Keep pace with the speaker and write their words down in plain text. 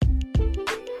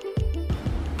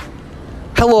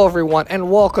Hello, everyone, and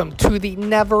welcome to the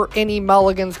Never Any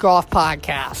Mulligans Golf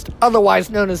Podcast, otherwise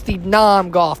known as the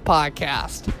N.A.M Golf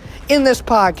Podcast. In this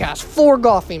podcast, four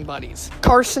golfing buddies,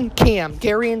 Carson, Cam,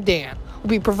 Gary, and Dan, will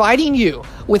be providing you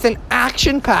with an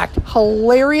action-packed,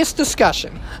 hilarious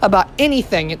discussion about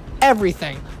anything and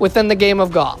everything within the game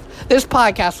of golf. This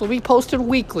podcast will be posted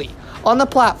weekly on the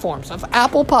platforms of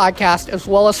Apple Podcast as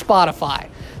well as Spotify.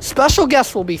 Special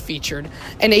guests will be featured,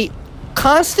 and a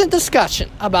constant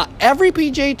discussion about every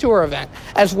PGA Tour event,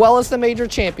 as well as the major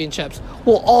championships,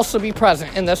 will also be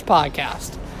present in this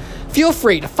podcast. Feel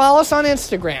free to follow us on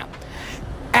Instagram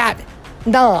at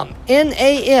N.A.M,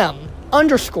 N-A.M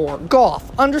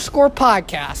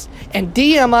 _golf_podcast, and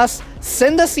DM us,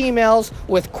 send us emails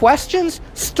with questions,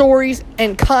 stories,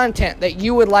 and content that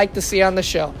you would like to see on the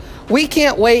show. We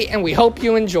can't wait, and we hope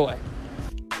you enjoy.